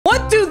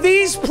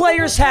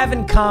players have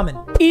in common?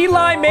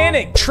 Eli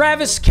Manning,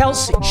 Travis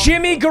Kelce,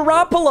 Jimmy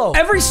Garoppolo.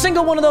 Every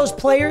single one of those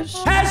players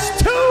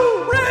has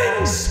 2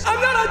 rings. I'm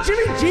not on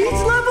Jimmy G's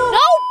level. No.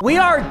 We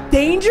are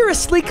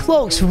dangerously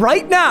close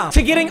right now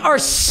to getting our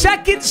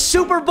 2nd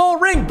Super Bowl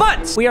ring,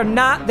 but we are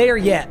not there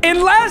yet.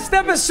 In last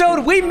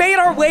episode, we made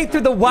our way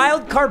through the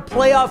wild card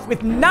playoff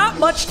with not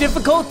much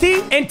difficulty,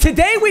 and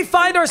today we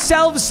find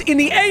ourselves in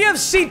the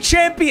AFC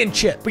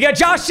Championship. We got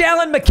Josh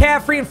Allen,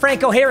 McCaffrey, and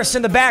Franco Harris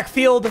in the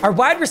backfield. Our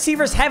wide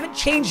receivers haven't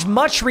changed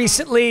much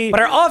recently, but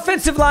our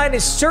offensive line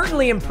is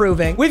certainly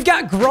improving. We've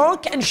got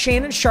Gronk and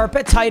Shannon Sharp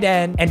at tight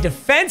end, and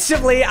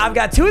defensively, I've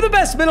got 2 of the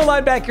best middle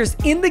linebackers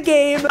in the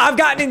game. I've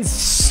got an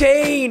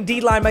insane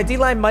D-line. My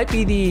D-line might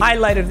be the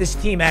highlight of this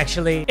team,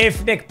 actually.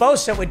 If Nick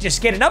Bosa would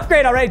just get an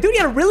upgrade already. Dude, he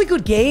had a really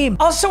good game.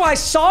 Also, I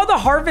saw the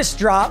Harvest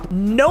drop.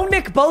 No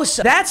Nick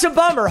Bosa. That's a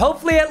bummer.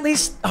 Hopefully, at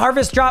least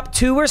Harvest drop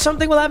 2 or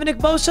something will have a Nick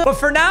Bosa. But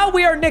for now,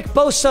 we are Nick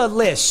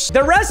Bosa-less.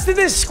 The rest of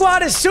this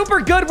squad is super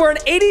good. We're an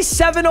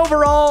 87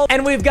 overall,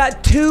 and we've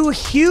got 2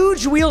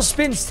 huge wheel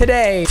spins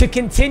today to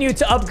continue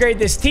to upgrade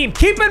this team.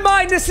 Keep in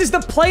mind, this is the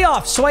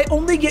playoffs, so I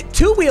only get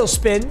 2 wheel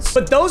spins,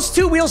 but those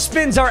 2 wheel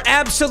spins are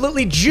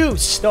absolutely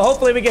juice. So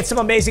hopefully we get some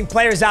amazing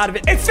players out of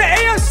it. It's the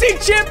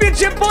AFC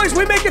Championship, boys.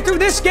 We make it through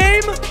this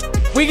game.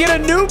 We get a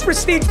new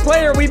prestige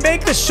player. We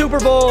make the Super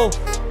Bowl,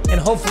 and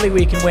hopefully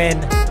we can win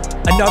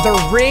another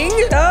ring.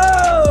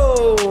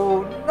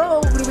 Oh,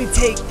 no. What do we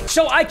take?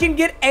 So I can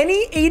get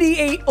any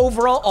 88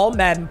 overall all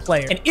Madden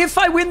player. And if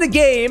I win the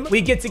game,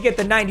 we get to get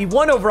the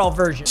 91 overall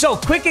version. So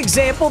quick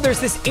example, there's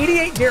this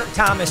 88 Derek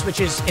Thomas,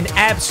 which is an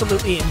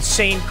absolutely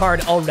insane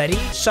card already.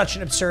 Such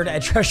an absurd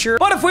edge rusher.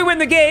 But if we win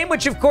the game,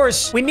 which of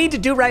course we need to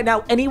do right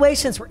now anyway,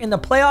 since we're in the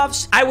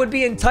playoffs, I would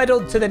be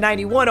entitled to the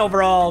 91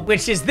 overall,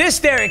 which is this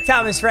Derek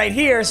Thomas right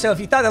here. So if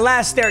you thought the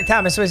last Derek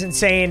Thomas was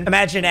insane,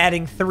 imagine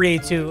adding 3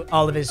 to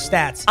all of his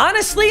stats.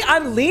 Honestly,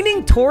 I'm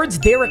leaning towards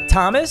Derek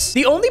Thomas.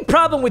 The only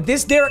problem with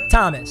this Derek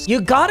Thomas,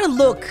 you gotta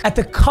look at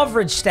the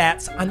coverage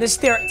stats on this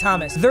Derek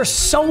Thomas. They're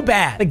so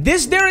bad. Like,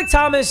 this Derek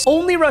Thomas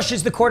only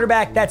rushes the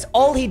quarterback. That's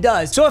all he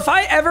does. So if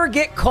I ever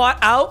get caught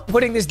out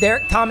putting this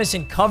Derek Thomas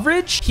in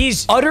coverage,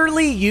 he's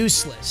utterly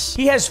useless.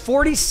 He has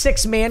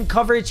 46 man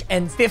coverage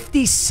and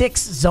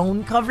 56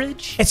 zone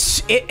coverage.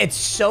 It's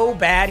so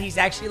bad. He's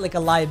actually like a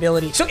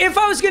liability. So if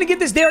I was gonna get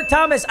this Derek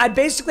Thomas, I'd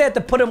basically have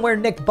to put him where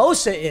Nick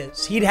Bosa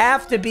is. He'd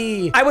have to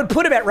be, I would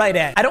put him at right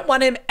end. I don't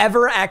want him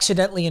ever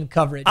accidentally in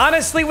coverage.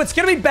 Honestly, what's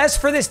gonna be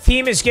best for this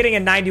team is getting a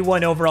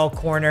 91 overall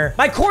corner.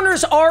 My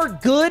corners are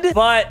good,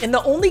 but in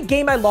the only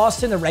game I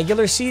lost in the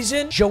regular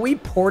season, Joey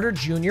Porter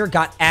Jr.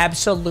 got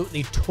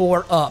absolutely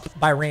tore up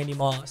by Randy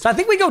Moss. So I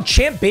think we go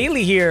Champ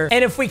Bailey here,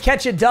 and if we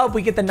catch a dub,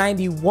 we get the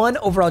 91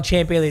 overall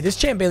Champ Bailey. This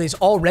Champ Bailey is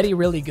already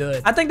really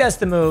good. I think that's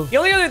the move. The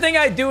only other thing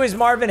I'd do is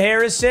Marvin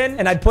Harrison,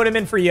 and I'd put him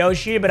in for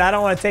Yoshi, but I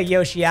don't want to take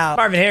Yoshi out.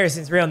 Marvin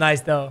Harrison's real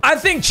nice, though. I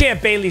think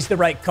Champ Bailey's the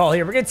right call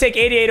here. We're going to take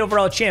 88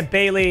 overall Champ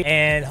Bailey,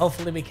 and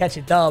hopefully we catch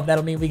a dub.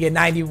 That'll mean we get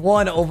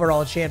 91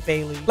 overall Champ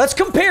Bailey. Let's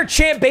compare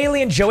Champ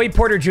Bailey and Joey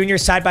Porter Jr.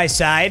 side by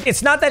side.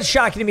 It's not that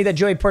shocking to me that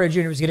Joey Porter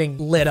Jr. was getting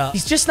lit up.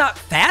 He's just not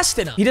fast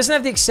enough. He doesn't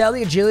have the excel,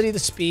 the agility, the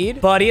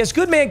speed, but he has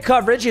good man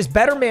coverage. He has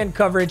better man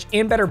coverage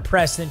and better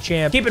press than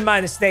Champ. Keep in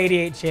mind, it's the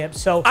 88 Champ.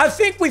 So I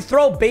think we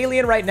throw Bailey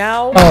in right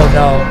now. Oh,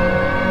 no.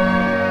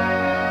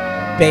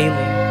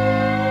 Bailey.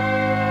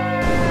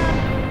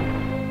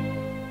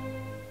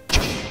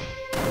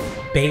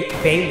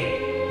 Bailey.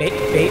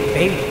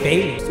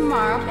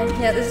 Tomorrow, and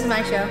yeah, this is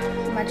my show,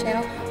 my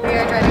channel. We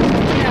are driving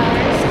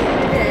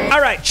 $15 today. All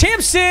right,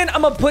 Champ's in.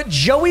 I'm gonna put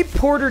Joey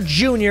Porter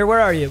Jr. Where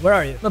are you? I'm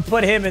gonna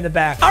put him in the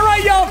back. All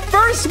right, y'all.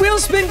 First wheel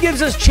spin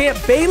gives us Champ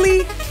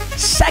Bailey.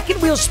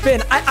 Second wheel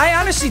spin, I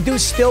honestly do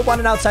still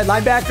want an outside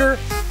linebacker,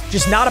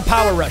 just not a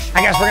power rush.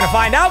 I guess we're gonna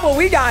find out what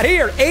we got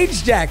here.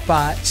 Age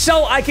jackpot.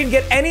 So I can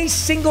get any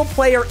single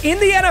player in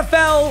the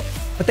NFL,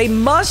 but they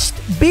must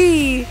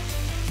be,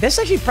 this is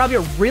actually probably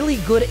a really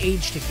good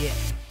age to get.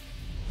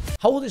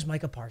 How old is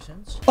Micah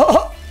Parsons?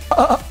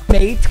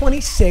 May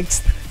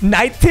 26th,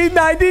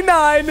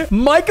 1999.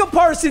 Micah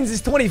Parsons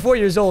is 24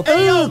 years old.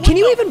 Ooh, can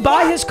you even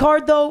buy his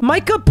card, though?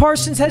 Micah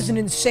Parsons has an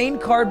insane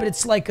card, but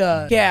it's like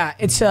a, yeah,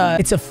 it's a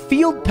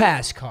field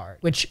pass card,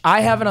 which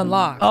I haven't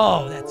unlocked.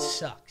 Oh, that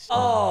sucks.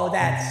 Oh,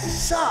 that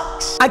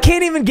sucks. I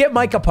can't even get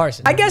Micah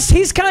Parsons. I guess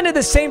he's kind of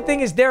the same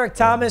thing as Derek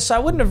Thomas, so I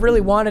wouldn't have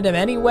really wanted him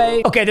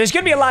anyway. Okay, there's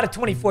gonna be a lot of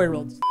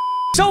 24-year-olds.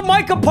 So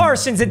Micah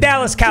Parsons, a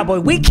Dallas Cowboy.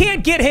 We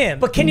can't get him.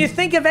 But can you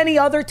think of any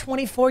other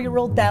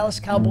 24-year-old Dallas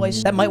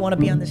Cowboys that might want to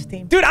be on this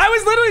team? Dude, I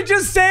was literally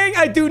just saying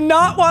I do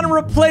not want to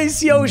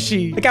replace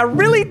Yoshi. Like, I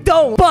really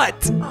don't.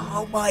 But,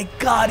 oh my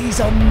God, he's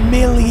a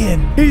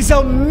million. He's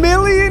a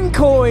million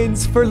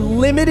coins for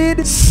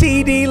limited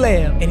CD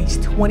Lamb. And he's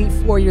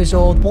 24 years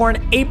old.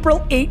 Born April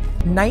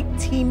 8th,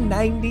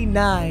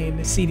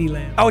 1999. CD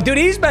Lamb. Oh, dude,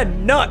 he's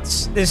been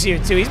nuts this year,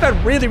 too. He's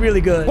been really, really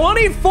good.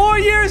 24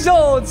 years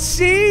old.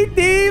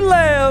 CD Lamb.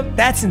 Lamb.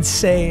 That's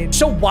insane.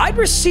 So wide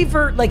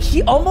receiver, like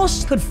he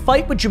almost could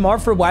fight with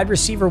Jamar for wide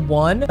receiver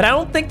 1, but I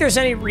don't think there's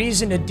any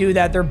reason to do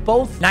that. They're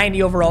both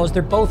 90 overalls.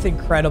 They're both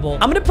incredible.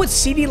 I'm going to put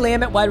CeeDee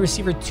Lamb at wide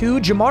receiver 2,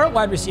 Jamar at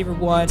wide receiver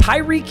 1.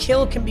 Tyreek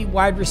Hill can be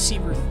wide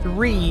receiver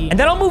 3. And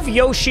then I'll move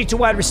Yoshi to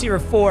wide receiver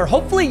 4.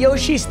 Hopefully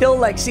Yoshi still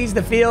like sees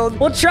the field.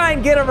 We'll try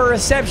and get him a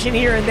reception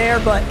here and there,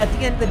 but at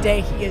the end of the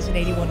day, he is an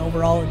 81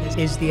 overall, and this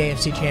is the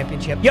AFC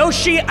Championship.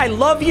 Yoshi, I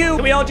love you.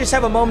 Can we all just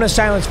have a moment of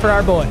silence for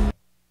our boy?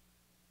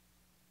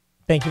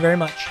 Thank you very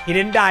much. He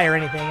didn't die or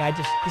anything.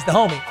 He's the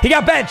homie. He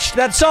got benched.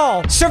 That's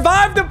all.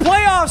 Survived the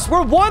playoffs.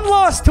 We're 1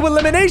 loss to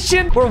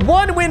elimination. We're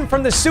 1 win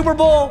from the Super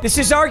Bowl. This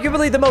is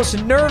arguably the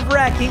most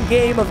nerve-wracking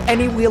game of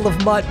any Wheel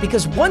of MUT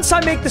because once I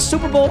make the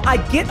Super Bowl, I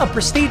get a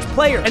prestige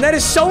player, and that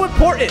is so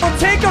important. I'll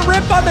take a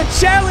rip on the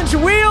challenge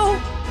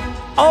wheel.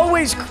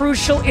 Always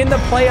crucial in the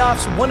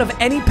playoffs. 1 of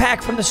any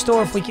pack from the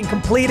store if we can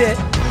complete it.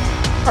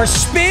 Our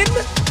spin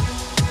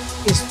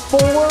is 4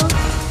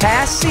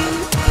 passing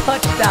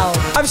touchdowns.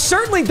 I've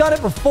certainly done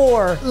it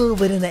before. Ooh,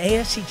 but in the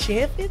AFC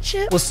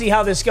Championship? We'll see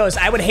how this goes.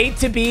 I would hate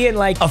to be in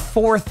like a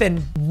 4th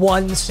and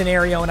 1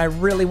 scenario, and I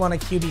really want to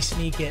QB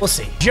sneak it. We'll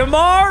see.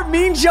 Jamar,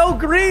 Mean Joe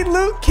Green,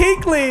 Luke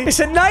Kuechly. It's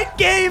a night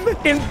game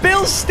in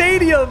Bills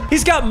Stadium.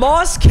 He's got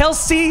Moss,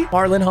 Kelsey,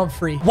 Marlon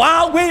Humphrey.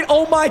 Wow, wait.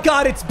 Oh my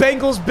God. It's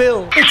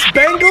Bengals-Bills. It's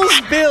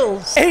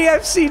Bengals-Bills.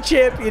 AFC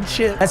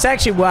Championship. That's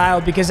actually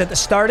wild because at the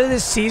start of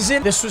this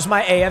season, this was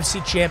my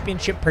AFC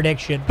Championship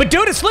prediction. But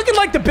dude, it's looking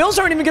like the Bills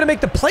aren't even going to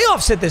make the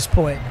playoffs at this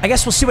point. I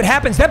guess we'll see what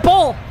happens. That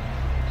ball.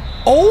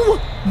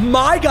 Oh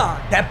my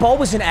God. That ball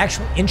was an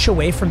actual inch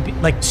away from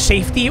like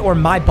safety or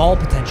my ball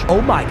potential.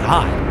 Oh my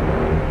God.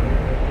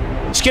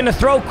 He's going to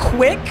throw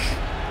quick.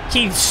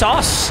 He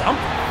saw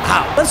something.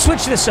 Wow. Let's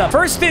switch this up.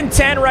 1st and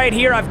 10 right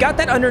here. I've got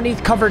that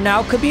underneath covered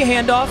now. Could be a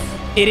handoff.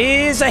 It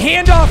is a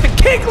handoff, and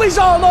Kuechly's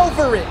all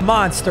over it.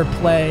 Monster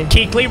play.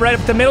 Kuechly right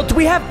up the middle. Do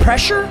we have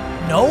pressure?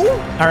 No?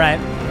 All right.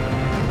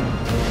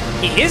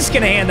 He is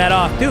going to hand that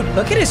off. Dude,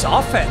 look at his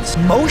offense.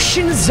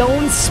 Motion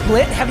zone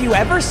split. Have you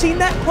ever seen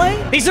that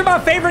play? These are my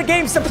favorite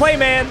games to play,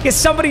 man. Get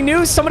somebody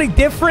new, somebody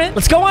different.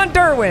 Let's go on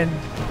Derwin.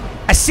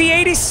 I see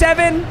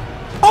 87.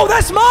 Oh,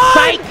 that's mine!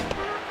 Psych.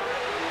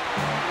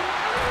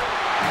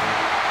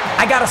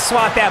 I got to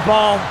swat that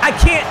ball. I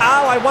can't.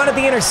 Oh, I wanted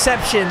the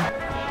interception.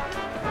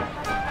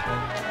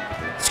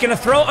 It's going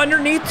to throw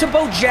underneath to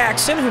Bo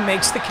Jackson, who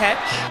makes the catch.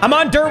 I'm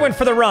on Derwin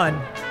for the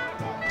run.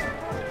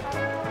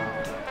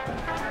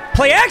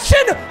 Play action?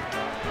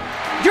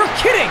 You're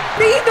kidding.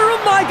 Neither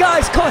of my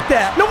guys caught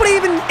that. Nobody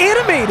even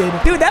animated.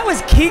 Dude, that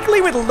was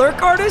Kuechly with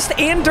Lurk Artist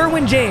and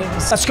Derwin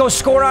James. Let's go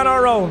score on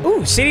our own. Ooh,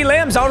 CeeDee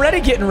Lamb's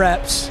already getting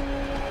reps.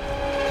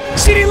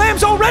 CeeDee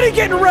Lamb's already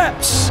getting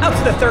reps. Out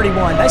to the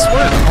 31. Nice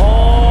work.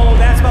 Oh,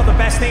 that's about the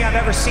best thing I've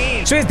ever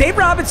seen. So he has Dave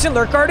Robinson,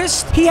 Lurk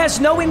Artist. He has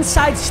no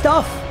inside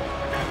stuff.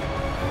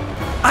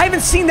 I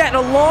haven't seen that in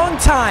a long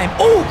time.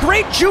 Oh,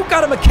 great juke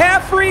out of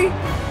McCaffrey.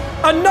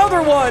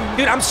 Another one.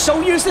 Dude, I'm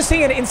so used to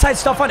seeing inside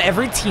stuff on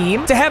every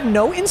team. To have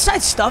no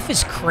inside stuff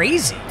is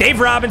crazy. Dave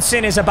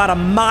Robinson is about a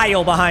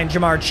mile behind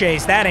Jamar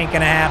Chase. That ain't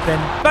gonna happen.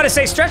 About to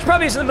say, stretch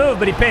probably isn't the move,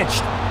 but he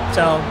pinched.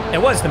 So,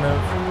 it was the move.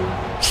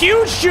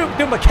 Huge juke.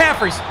 Dude,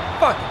 McCaffrey's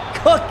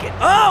fucking cooking.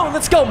 Oh,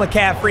 let's go,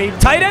 McCaffrey.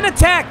 Tight end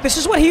attack. This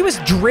is what he was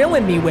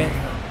drilling me with.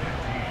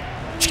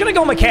 Just gonna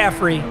go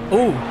McCaffrey.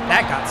 Ooh,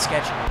 that got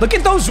sketchy. Look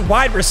at those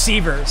wide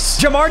receivers.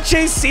 Jamar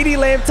Chase, CeeDee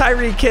Lamb,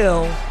 Tyreek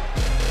Hill.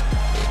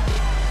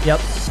 Yep.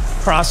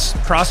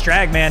 Cross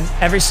drag, man.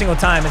 Every single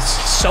time. It's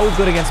so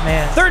good against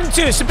man. 3rd and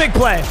 2. It's a big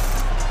play.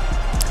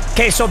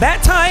 Okay, so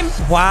that time,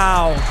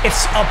 wow.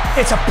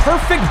 It's a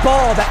perfect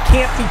ball that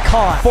can't be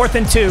caught. 4th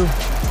and 2.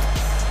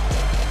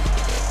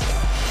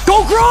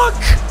 Go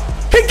Gronk!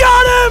 He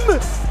got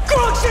him!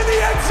 Gronk's in the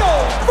end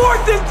zone.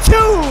 4th and 2.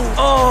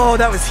 Oh,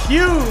 that was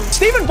huge.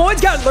 Stephen Boyd's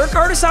got Lurk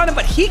Artist on him,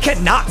 but he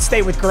cannot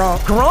stay with Gronk.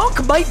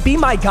 Gronk might be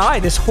my guy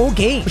this whole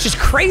game, which is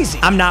crazy.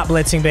 I'm not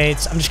blitzing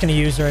Bates. I'm just going to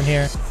use her in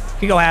here.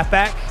 You go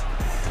halfback.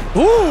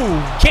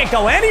 Ooh, can't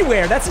go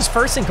anywhere. That's his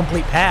first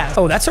incomplete pass.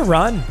 Oh, that's a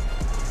run.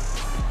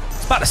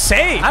 It's about to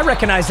save. I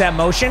recognize that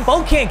motion.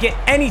 Bo can't get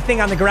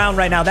anything on the ground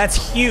right now.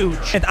 That's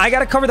huge. And I got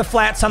to cover the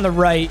flats on the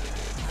right.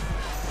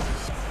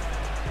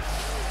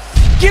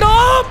 Get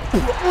up!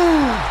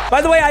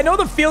 By the way, I know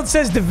the field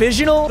says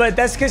divisional, but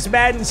that's because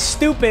Madden's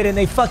stupid and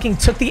they fucking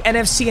took the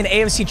NFC and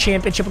AFC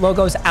Championship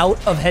logos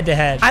out of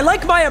head-to-head. I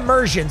like my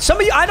immersion.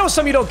 Some of you, I know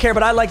some of you don't care,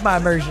 but I like my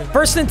immersion.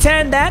 1st and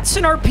 10, that's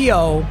an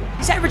RPO.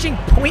 He's averaging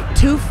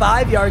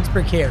 0.25 yards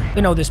per carry.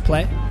 We know this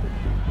play.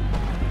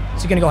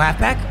 Is he gonna go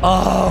halfback?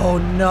 Oh,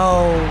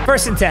 no.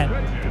 1st and 10.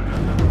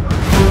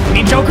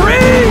 Mean Joe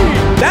Green!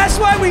 That's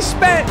why we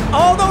spent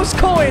all those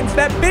coins,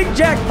 that big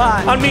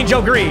jackpot, on Mean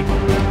Joe Green.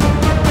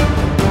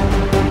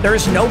 There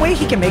is no way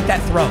he can make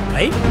that throw,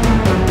 right?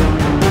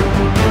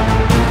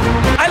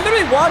 I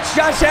literally watched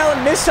Josh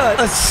Allen miss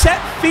a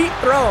set feet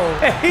throw.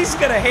 And he's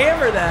going to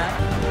hammer that.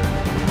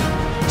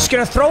 He's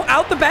going to throw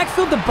out the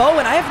backfield to Bo,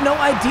 and I have no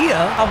idea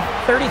how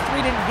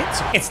 33 didn't get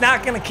to. It's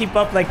not going to keep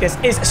up like this.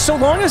 So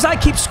long as I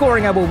keep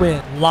scoring, I will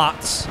win.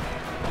 Lots.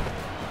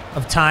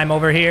 of time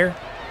over here.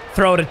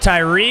 Throw to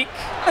Tyreek.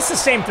 That's the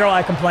same throw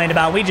I complained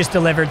about. We just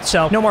delivered,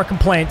 so no more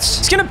complaints.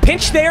 He's going to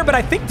pinch there, but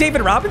I think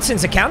David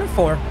Robinson's accounted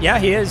for. Yeah,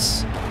 he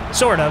is.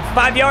 Sort of.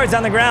 5 yards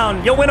on the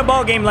ground. You'll win a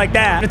ball game like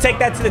that. I'm going to take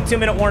that to the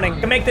 2-minute warning.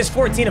 To make this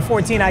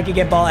 14-14, I could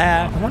get ball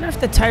half. I wonder if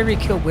the Tyreek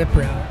Hill whip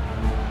route.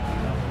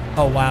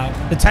 Oh, wow.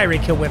 The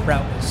Tyreek Hill whip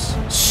route was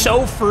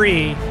so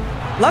free.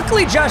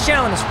 Luckily, Josh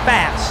Allen is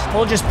fast.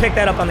 We'll just pick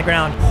that up on the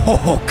ground.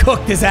 Oh,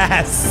 cooked his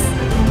ass.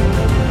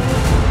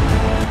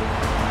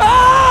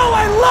 Oh,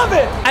 I love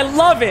it. I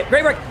love it.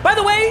 Great work. By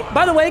the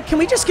way, can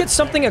we just get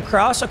something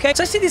across, okay?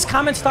 So I see these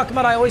comments talking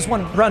about I always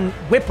want to run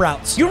whip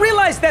routes. You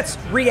realize that's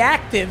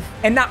reactive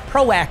and not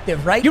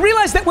proactive, right? You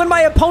realize that when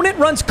my opponent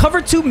runs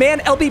cover 2 man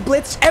LB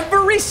blitz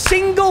every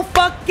single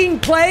fucking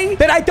play,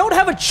 that I don't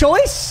have a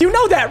choice? You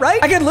know that,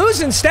 right? I can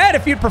lose instead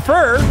if you'd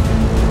prefer.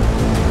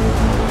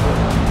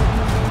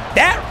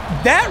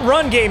 That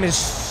run game is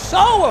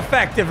so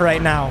effective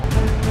right now.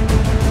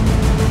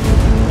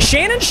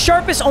 Shannon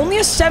Sharp is only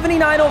a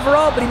 79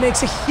 overall, but he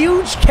makes a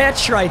huge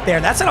catch right there.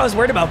 That's what I was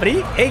worried about, but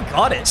he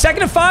got it.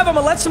 2nd and 5. I'm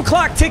going to let some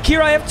clock tick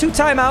here. I have 2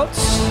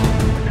 timeouts.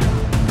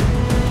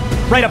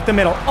 Right up the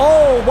middle.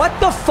 Oh, what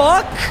the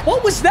fuck?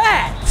 What was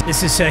that?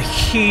 This is a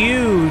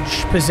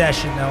huge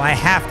possession, though. I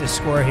have to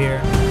score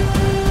here.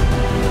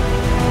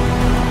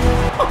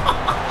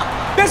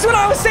 That's what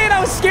I was saying. I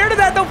was scared of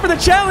that, though, for the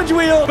challenge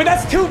wheel. But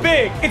that's too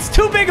big. It's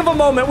too big of a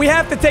moment. We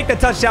have to take the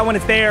touchdown when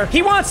it's there.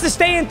 He wants to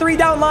stay in 3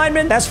 down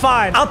linemen. That's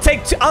fine. I'll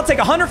take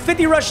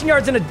 150 rushing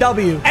yards and a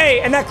W. Hey,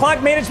 and that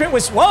clock management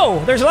was,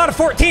 whoa, there's a lot of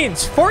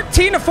 14s.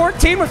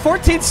 14-14 with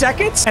 14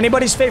 seconds.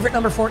 Anybody's favorite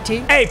number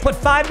 14? Hey, put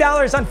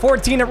 $5 on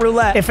 14 at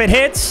roulette. If it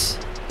hits,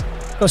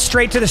 go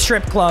straight to the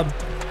strip club.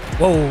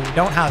 Whoa,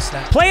 don't house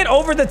that. Play it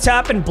over the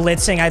top and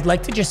blitzing. I'd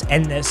like to just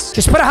end this.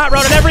 Just put a hot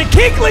route on every.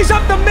 Kuechly's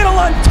up the middle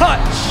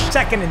untouched.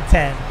 2nd and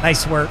 10.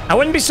 Nice work. I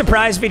wouldn't be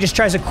surprised if he just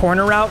tries a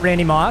corner route,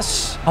 Randy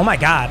Moss. Oh my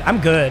God, I'm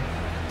good.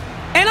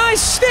 And I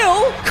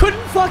still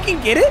couldn't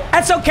fucking get it.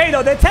 That's okay,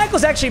 though. That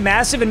tackle's actually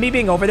massive, and me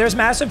being over there is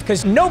massive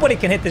because nobody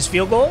can hit this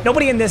field goal.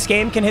 Nobody in this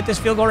game can hit this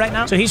field goal right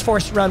now. So he's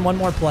forced to run one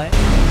more play.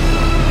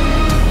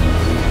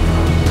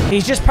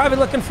 He's just probably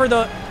looking for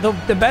the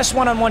best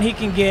one-on-one he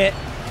can get.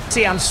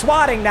 See, I'm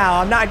swatting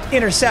now. I'm not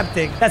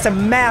intercepting. That's a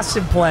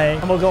massive play.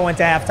 And we'll go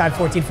into halftime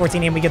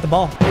 14-14 and we get the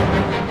ball.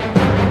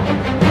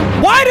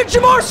 Why did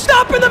Jamar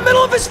stop in the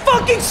middle of his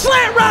fucking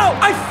slant route?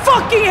 I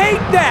fucking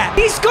hate that.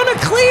 He's gonna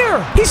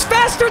clear. He's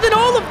faster than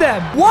all of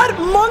them. What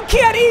monkey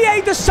at EA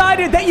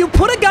decided that you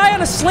put a guy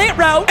on a slant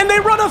route and they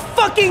run a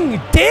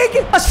fucking dig?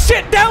 A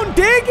sit-down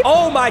dig?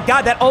 Oh my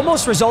God, that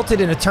almost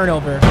resulted in a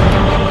turnover.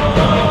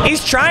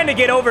 He's trying to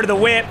get over to the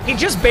whip. He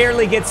just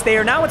barely gets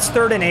there. Now it's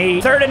 3rd and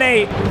 8. 3rd and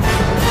 8.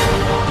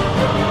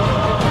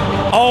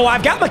 Oh,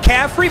 I've got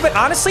McCaffrey, but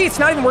honestly, it's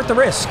not even worth the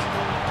risk.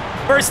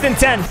 1st and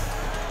 10.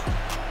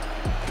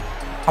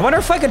 I wonder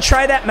if I could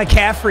try that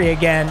McCaffrey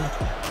again.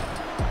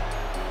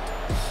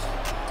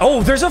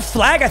 Oh, there's a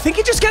flag. I think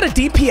he just got a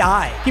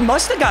DPI. He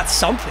must have got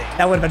something.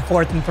 That would have been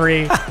 4th and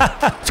 3.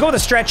 Let's go with a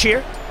stretch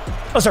here.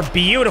 Those are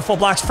beautiful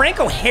blocks.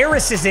 Franco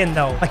Harris is in,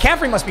 though.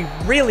 McCaffrey must be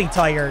really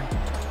tired.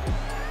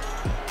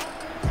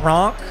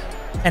 Gronk.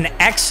 An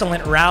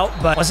excellent route,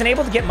 but wasn't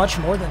able to get much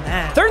more than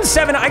that. 3rd and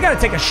 7. I got to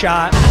take a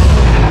shot.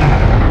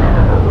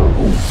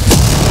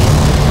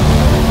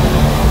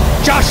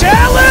 Josh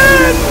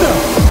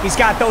Allen! He's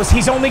got those.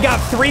 He's only got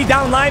 3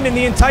 down linemen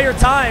the entire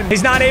time.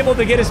 He's not able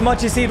to get as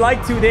much as he'd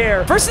like to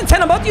there. 1st and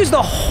 10. I'm about to use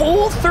the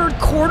whole 3rd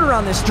quarter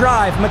on this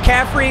drive.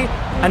 McCaffrey,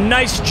 a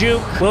nice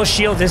juke. Will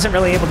Shields isn't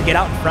really able to get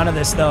out in front of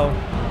this, though.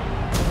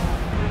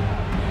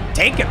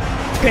 Take him.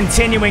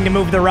 Continuing to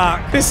move the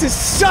rock. This is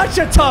such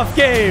a tough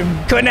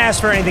game. Couldn't ask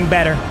for anything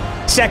better.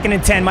 2nd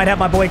and 10. Might have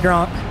my boy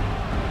Gronk.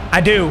 I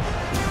do.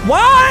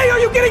 Why are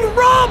you getting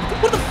robbed?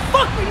 What the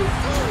fuck are you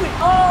doing?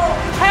 Oh,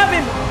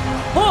 heaven.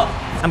 Look.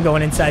 I'm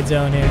going inside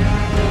zone here.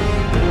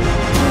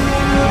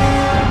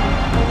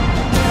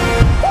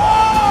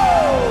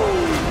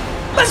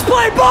 Whoa! Let's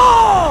play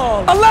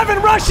ball.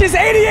 11 rushes,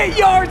 88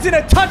 yards, and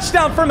a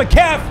touchdown for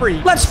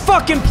McCaffrey. Let's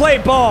fucking play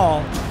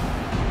ball.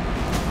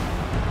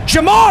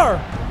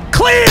 Jamar.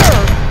 Clear!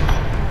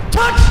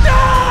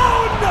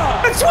 Touchdown!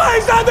 That's why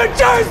he's on the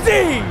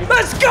jersey!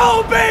 Let's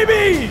go,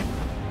 baby!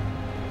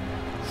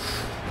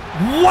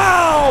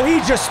 Wow, he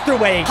just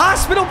threw a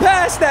hospital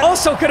pass that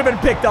also could have been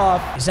picked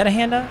off. Is that a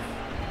handoff?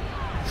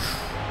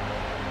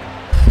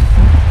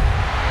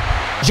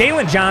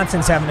 Jalen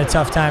Johnson's having a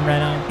tough time right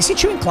now. Is he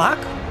chewing clock?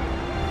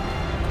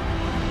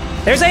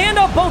 There's a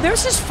handoff. Bo,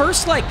 there's his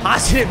first, like,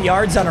 positive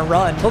yards on a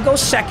run. We'll go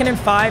 2nd and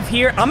 5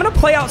 here. I'm going to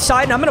play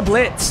outside, and I'm going to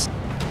blitz.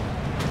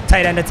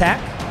 Tight end attack.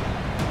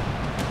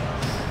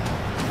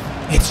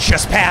 It's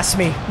just past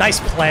me. Nice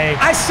play.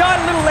 I saw it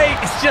a little late.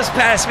 It's just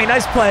past me.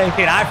 Nice play.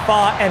 Dude, I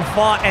fought and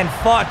fought and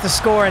fought to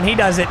score, and he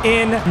does it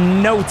in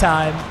no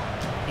time.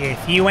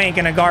 If you ain't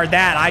going to guard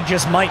that, I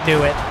just might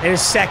do it.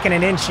 There's 2nd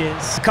and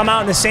inches. Come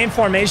out in the same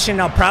formation.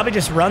 I'll probably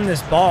just run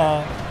this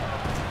ball.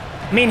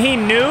 I mean, he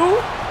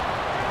knew,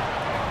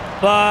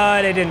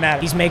 but it didn't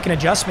matter. He's making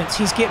adjustments.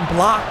 He's getting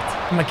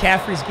blocked.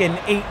 McCaffrey's getting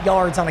 8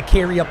 yards on a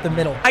carry up the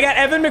middle. I got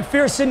Evan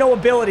McPherson, no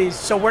abilities,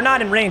 so we're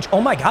not in range.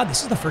 Oh my God,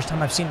 this is the first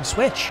time I've seen him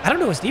switch. I don't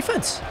know his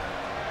defense.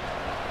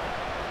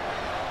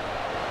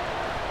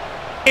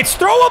 It's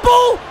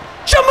throwable.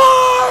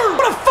 Jamar!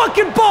 What a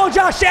fucking ball,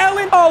 Josh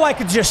Allen. Oh, I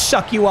could just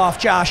suck you off,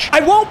 Josh. I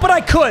won't, but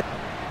I could.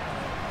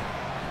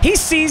 He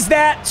sees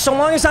that. So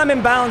long as I'm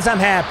in bounds, I'm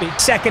happy.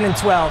 2nd and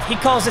 12. He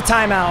calls a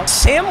timeout.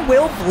 Sam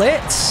will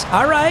blitz.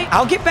 All right.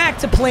 I'll get back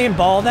to playing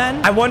ball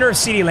then. I wonder if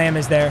CeeDee Lamb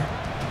is there.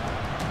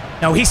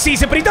 No, he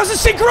sees it, but he doesn't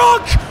see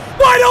Gronk.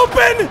 Wide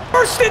open.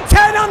 1st and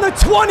 10 on the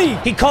 20.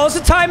 He calls a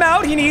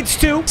timeout. He needs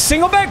to.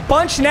 Single back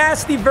bunch,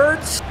 nasty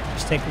verts.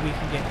 Just take what we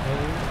can get.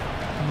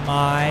 Oh,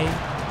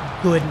 my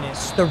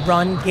goodness, the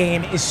run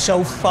game is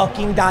so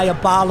fucking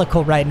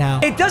diabolical right now.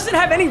 It doesn't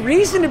have any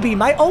reason to be.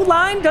 My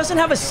O-line doesn't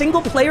have a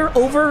single player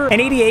over an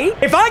 88.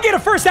 If I get a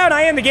first down,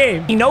 I end the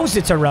game. He knows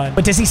it's a run,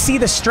 but does he see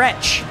the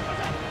stretch?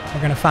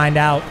 We're gonna find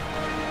out.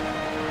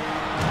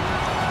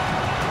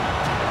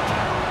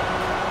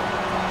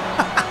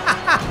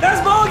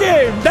 That's ball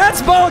game.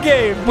 That's ball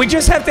game. We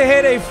just have to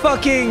hit a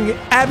fucking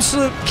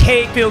absolute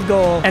cake field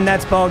goal, and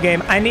that's ball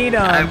game. I need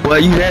boy,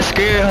 you that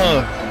scared,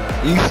 huh?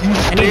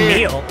 I need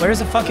Neil. Where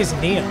the fuck is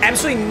Neil?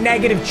 Absolutely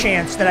negative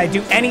chance that I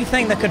do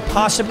anything that could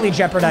possibly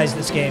jeopardize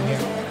this game here.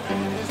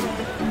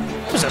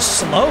 It was a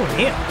slow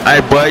Neil.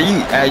 Hey, boy,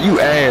 you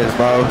ass,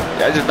 bro.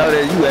 I just know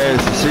that you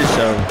ass the shit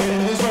show.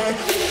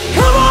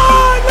 Come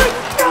on,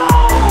 let's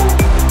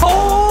go!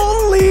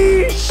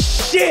 Holy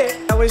shit.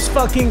 That was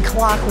fucking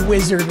clock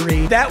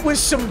wizardry. That was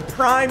some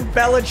prime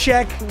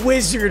Belichick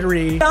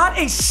wizardry. Not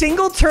a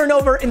single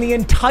turnover in the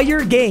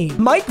entire game.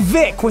 Mike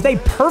Vick with a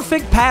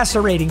perfect passer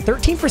rating.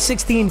 13 for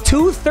 16,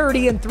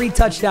 230 and 3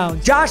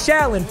 touchdowns. Josh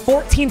Allen,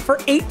 14 for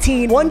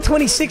 18,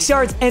 126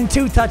 yards and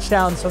 2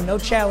 touchdowns. So no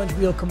challenge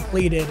wheel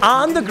completed.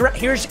 On the ground,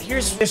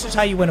 this is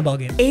how you win a ball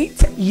game.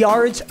 8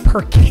 yards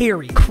per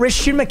carry.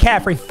 Christian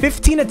McCaffrey,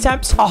 15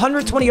 attempts,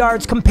 120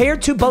 yards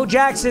compared to Bo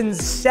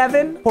Jackson's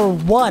 7 for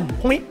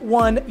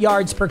 1.1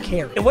 yards per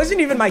carry. It wasn't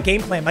even my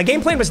game plan. My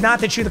game plan was not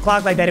to chew the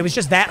clock like that. It was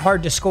just that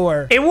hard to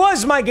score. It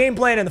was my game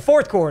plan in the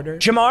 4th quarter.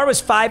 Jamar was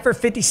 5 for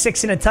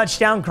 56 and a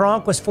touchdown.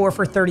 Gronk was 4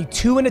 for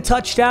 32 and a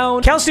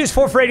touchdown. Kelsey was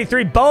 4 for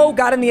 83. Bo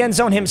got in the end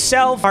zone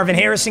himself. Marvin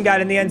Harrison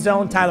got in the end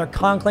zone. Tyler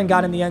Conklin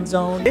got in the end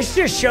zone. This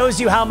just shows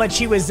you how much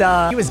he was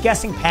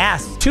guessing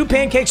past. 2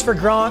 pancakes for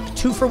Gronk,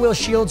 2 for Will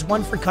Shields,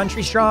 1 for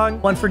Country Strong,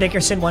 1 for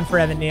Dickerson, 1 for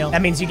Evan Neal.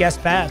 That means you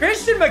guessed past.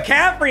 Christian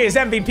McCaffrey is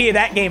MVP of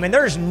that game, and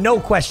there's no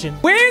question.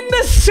 Win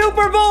the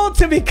Super Bowl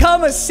to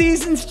become a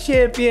season's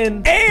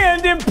champion.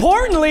 And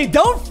importantly,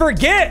 don't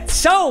forget,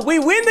 so we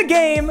win the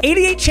game.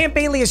 88 Champ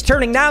Bailey is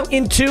turning now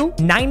into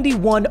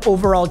 91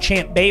 overall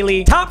Champ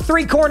Bailey. Top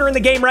 3 corner in the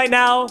game right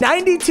now.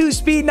 92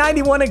 speed,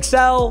 91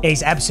 excel.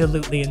 He's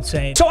absolutely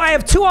insane. So I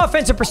have 2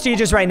 offensive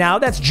prestiges right now.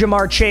 That's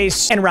Jamar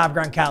Chase and Rob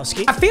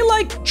Gronkowski. I feel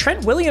like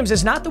Trent Williams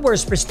is not the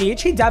worst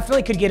prestige. He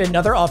definitely could get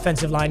another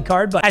offensive line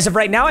card, but as of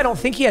right now, I don't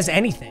think he has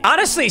anything.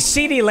 Honestly,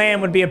 CeeDee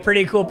Lamb would be a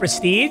pretty cool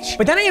prestige,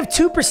 but then I have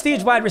 2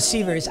 prestige wide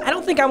receivers. I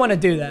don't think I want to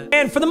do that.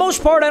 And for the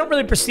most part, I don't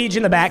really prestige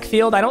in the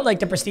backfield. I don't like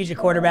to prestige a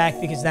quarterback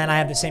because then I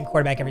have the same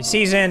quarterback every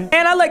season.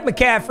 And I like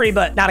McCaffrey,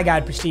 but not a guy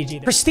I'd prestige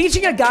either.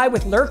 Prestiging a guy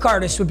with lurk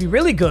artists would be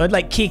really good,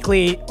 like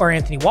Kuechly or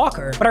Anthony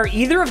Walker. But are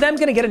either of them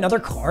going to get another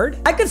card?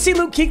 I could see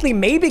Luke Kuechly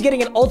maybe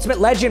getting an ultimate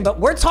legend, but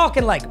we're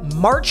talking like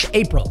March,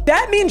 April.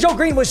 That means Joe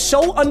Green was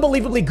so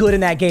unbelievably good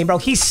in that game, bro.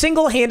 He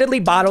single-handedly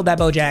bottled that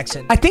Bo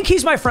Jackson. I think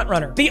he's my front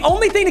runner. The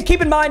only thing to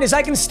keep in mind is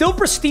I can still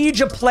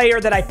prestige a player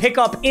that I pick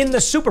up in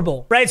the Super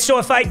Bowl, right? So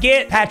if I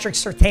get Patrick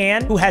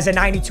Surtain, who has a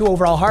 92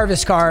 overall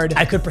harvest card,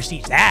 I could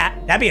prestige that.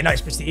 That'd be a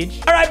nice prestige.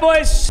 All right,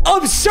 boys.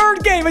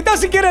 Absurd game. It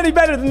doesn't get any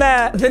better than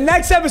that. The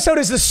next episode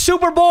is the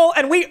Super Bowl,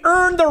 and we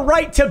earned the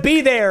right to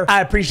be there.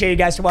 I appreciate you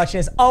guys for watching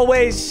as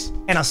always,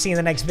 and I'll see you in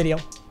the next video.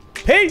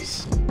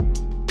 Peace.